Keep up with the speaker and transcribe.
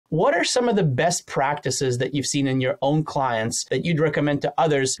What are some of the best practices that you've seen in your own clients that you'd recommend to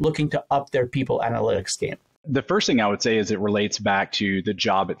others looking to up their people analytics game? The first thing I would say is it relates back to the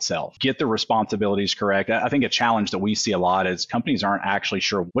job itself. Get the responsibilities correct. I think a challenge that we see a lot is companies aren't actually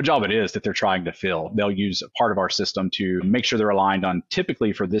sure what job it is that they're trying to fill. They'll use a part of our system to make sure they're aligned on,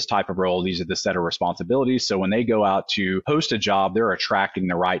 typically for this type of role, these are the set of responsibilities. So when they go out to post a job, they're attracting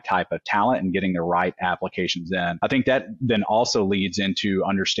the right type of talent and getting the right applications in. I think that then also leads into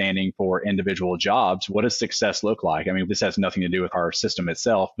understanding for individual jobs, what does success look like? I mean, this has nothing to do with our system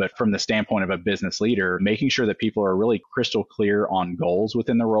itself, but from the standpoint of a business leader, making sure that people are really crystal clear on goals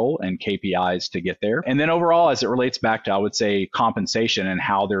within the role and KPIs to get there. And then overall, as it relates back to, I would say, compensation and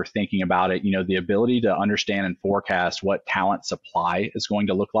how they're thinking about it, the ability to understand and forecast what talent supply is going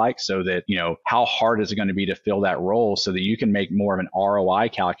to look like so that, how hard is it going to be to fill that role so that you can make more of an ROI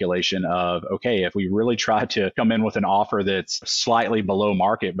calculation of, okay, if we really try to come in with an offer that's slightly below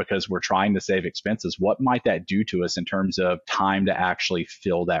market because we're trying to save expenses, what might that do to us in terms of time to actually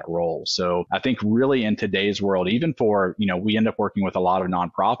fill that role? So I think really in today's world, even for, we end up working with a lot of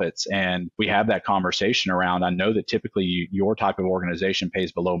nonprofits and we have that conversation around, I know that typically your type of organization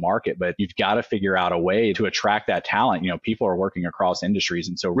pays below market, but you've got to figure out a way to attract that talent. People are working across industries.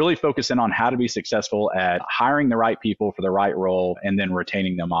 And so really focusing on how to be successful at hiring the right people for the right role and then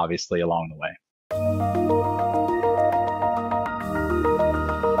retaining them obviously along the way.